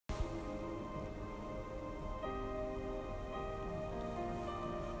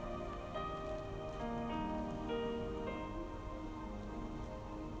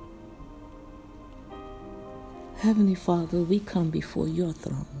Heavenly Father, we come before your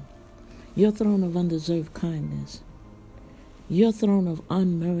throne of undeserved kindness, your throne of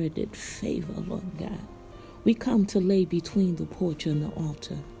unmerited favor, Lord God. We come to lay between the porch and the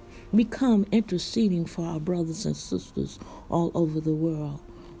altar. We come interceding for our brothers and sisters all over the world.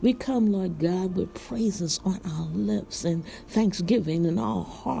 We come, Lord God, with praises on our lips and thanksgiving in our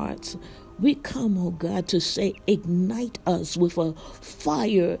hearts. We come, oh God, to say, ignite us with a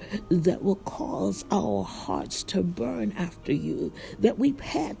fire that will cause our hearts to burn after you, that we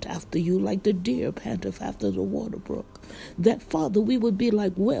pant after you like the deer panteth after the water brook. That, Father, we would be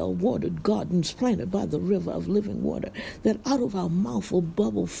like well-watered gardens planted by the river of living water, that out of our mouth will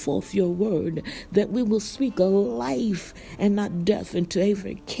bubble forth your word, that we will speak a life and not death into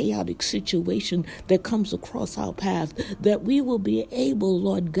every chaotic situation that comes across our path, that we will be able,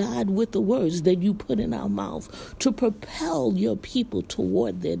 Lord God, with the words that you put in our mouth to propel your people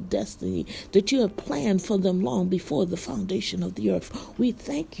toward their destiny that you have planned for them long before the foundation of the earth. We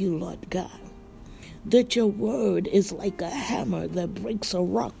thank you, Lord God, that your word is like a hammer that breaks a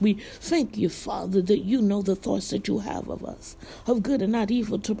rock. We thank you, Father, that you know the thoughts that you have of us, of good and not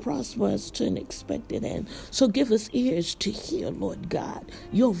evil, to prosper us to an expected end. So give us ears to hear, Lord God,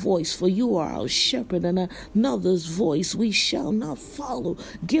 your voice, for you are our shepherd, and another's voice we shall not follow.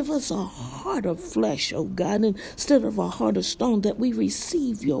 Give us a heart of flesh, oh God, instead of a heart of stone, that we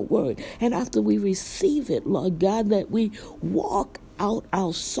receive your word. And after we receive it, Lord God, that we walk out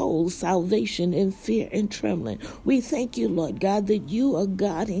our soul's salvation in fear and trembling. We thank you, Lord God, that you are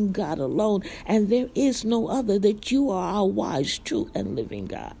God and God alone, and there is no other, that you are our wise, true, and living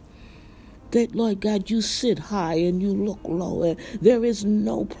God. That, Lord God, you sit high and you look low, and there is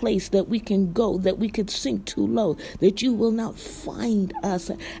no place that we can go that we could sink too low, that you will not find us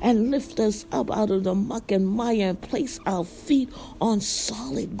and lift us up out of the muck and mire and place our feet on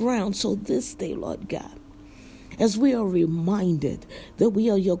solid ground. So this day, Lord God, as we are reminded that we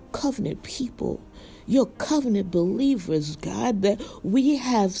are your covenant people, your covenant believers, God, that we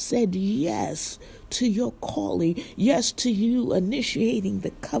have said yes to your calling, yes to you initiating the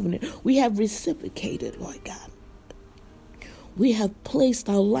covenant. We have reciprocated, Lord God. We have placed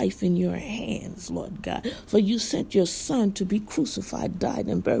our life in your hands, Lord God, for you sent your Son to be crucified, died,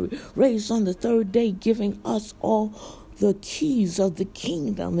 and buried, raised on the third day, giving us all the keys of the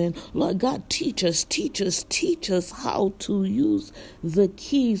kingdom. And Lord God, teach us how to use the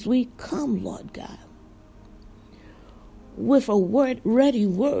keys. We come, Lord God, with a ready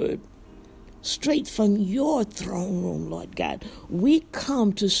word straight from your throne room, Lord God. We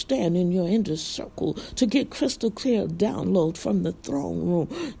come to stand in your inner circle to get crystal clear download from the throne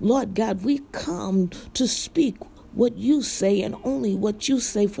room. Lord God, we come to speak what you say and only what you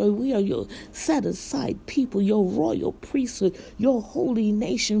say, for we are your set-aside people, your royal priesthood, your holy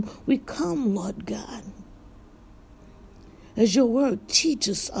nation. We come, Lord God, as your word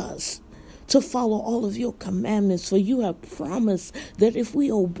teaches us to follow all of your commandments, for you have promised that if we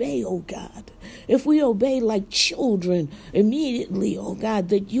obey, oh God, if we obey like children immediately, oh God,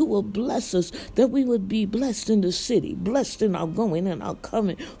 that you will bless us, that we would be blessed in the city, blessed in our going and our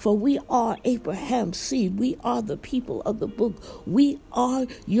coming, for we are Abraham's seed. We are the people of the book. We are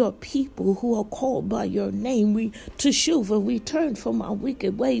your people who are called by your name. We teshuva, we turn from our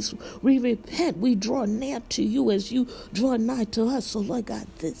wicked ways. We repent. We draw near to you as you draw nigh to us. So, Lord God,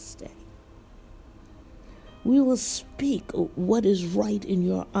 this day, we will speak what is right in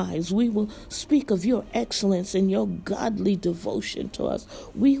your eyes. We will speak of your excellence and your godly devotion to us.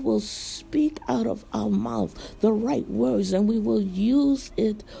 We will speak out of our mouth the right words, and we will use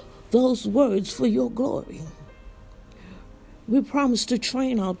those words for your glory. We promise to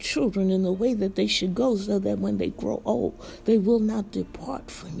train our children in the way that they should go, so that when they grow old, they will not depart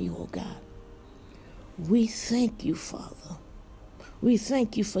from you, oh God. We thank you, Father. We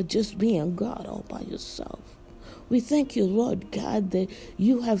thank you for just being God all by yourself. We thank you, Lord God, that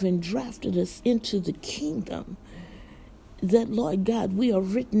you have endrafted us into the kingdom, that, Lord God, we are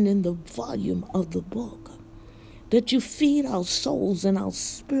written in the volume of the book, that you feed our souls and our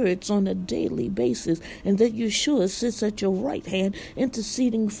spirits on a daily basis, and that Yeshua sits at your right hand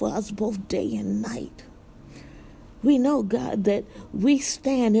interceding for us both day and night. We know, God, that we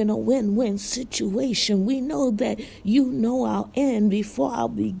stand in a win-win situation. We know that you know our end before our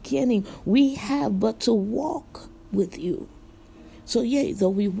beginning. We have but to walk with you. So yea, though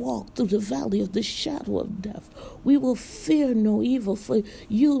we walk through the valley of the shadow of death, we will fear no evil, for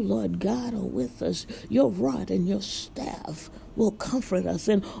you, Lord God, are with us. Your rod and your staff will comfort us.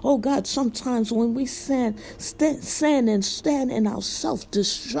 And, oh God, sometimes when we stand in our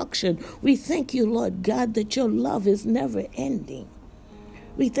self-destruction, we thank you, Lord God, that your love is never ending.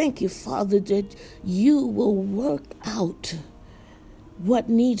 We thank you, Father, that you will work out what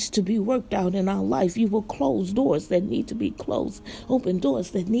needs to be worked out in our life. You will close doors that need to be closed, open doors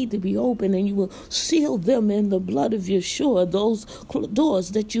that need to be open, and you will seal them in the blood of Yeshua, those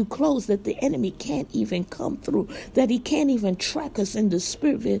doors that you close that the enemy can't even come through, that he can't even track us in the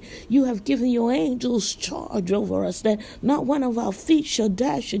spirit. You have given your angels charge over us, that not one of our feet shall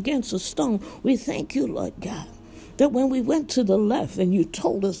dash against a stone. We thank you, Lord God, that when we went to the left and you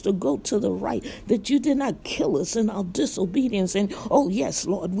told us to go to the right, that you did not kill us in our disobedience. And oh yes,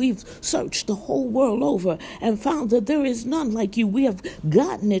 Lord, we've searched the whole world over and found that there is none like you. We have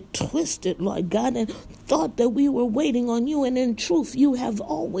gotten it twisted, Lord God, and thought that we were waiting on you. And in truth, you have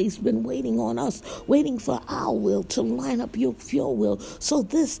always been waiting on us, waiting for our will to line up with your will. So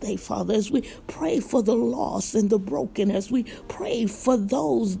this day, Father, as we pray for the lost and the broken, as we pray for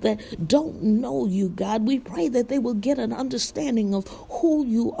those that don't know you, God, we pray that they will get an understanding of who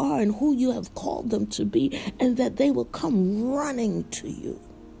you are and who you have called them to be, and that they will come running to you.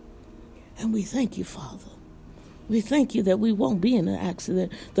 And we thank you, Father. We thank you that we won't be in an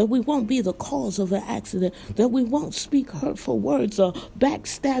accident, that we won't be the cause of an accident, that we won't speak hurtful words or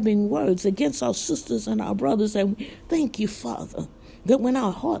backstabbing words against our sisters and our brothers. And we thank you, Father, that when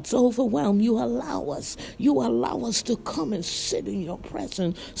our hearts are overwhelmed, you allow us to come and sit in your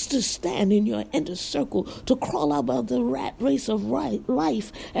presence, to stand in your inner circle, to crawl out of the rat race of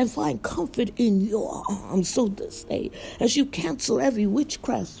life and find comfort in your arms. So this day, as you cancel every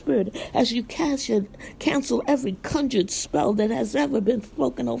witchcraft spirit, as you cancel every conjured spell that has ever been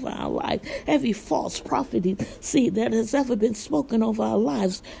spoken over our life, every false prophecy that has ever been spoken over our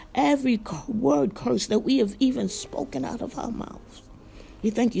lives, every word curse that we have even spoken out of our mouths, we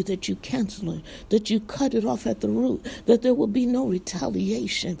thank you that you cancel it, that you cut it off at the root, that there will be no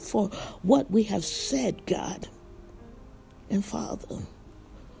retaliation for what we have said, God. And Father,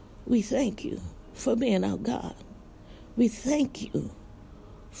 we thank you for being our God. We thank you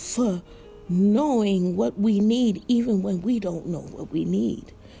for knowing what we need even when we don't know what we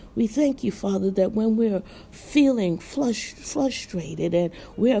need. We thank you, Father, that when we're feeling frustrated and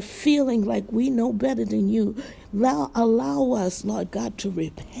we're feeling like we know better than you, allow us, Lord God, to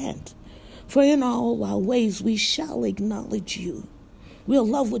repent. For in all our ways we shall acknowledge you. We'll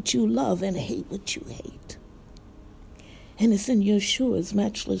love what you love and hate what you hate. And it's in Yeshua's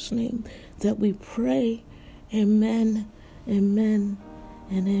matchless name that we pray. Amen, amen,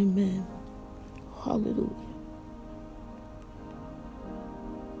 and amen. Hallelujah.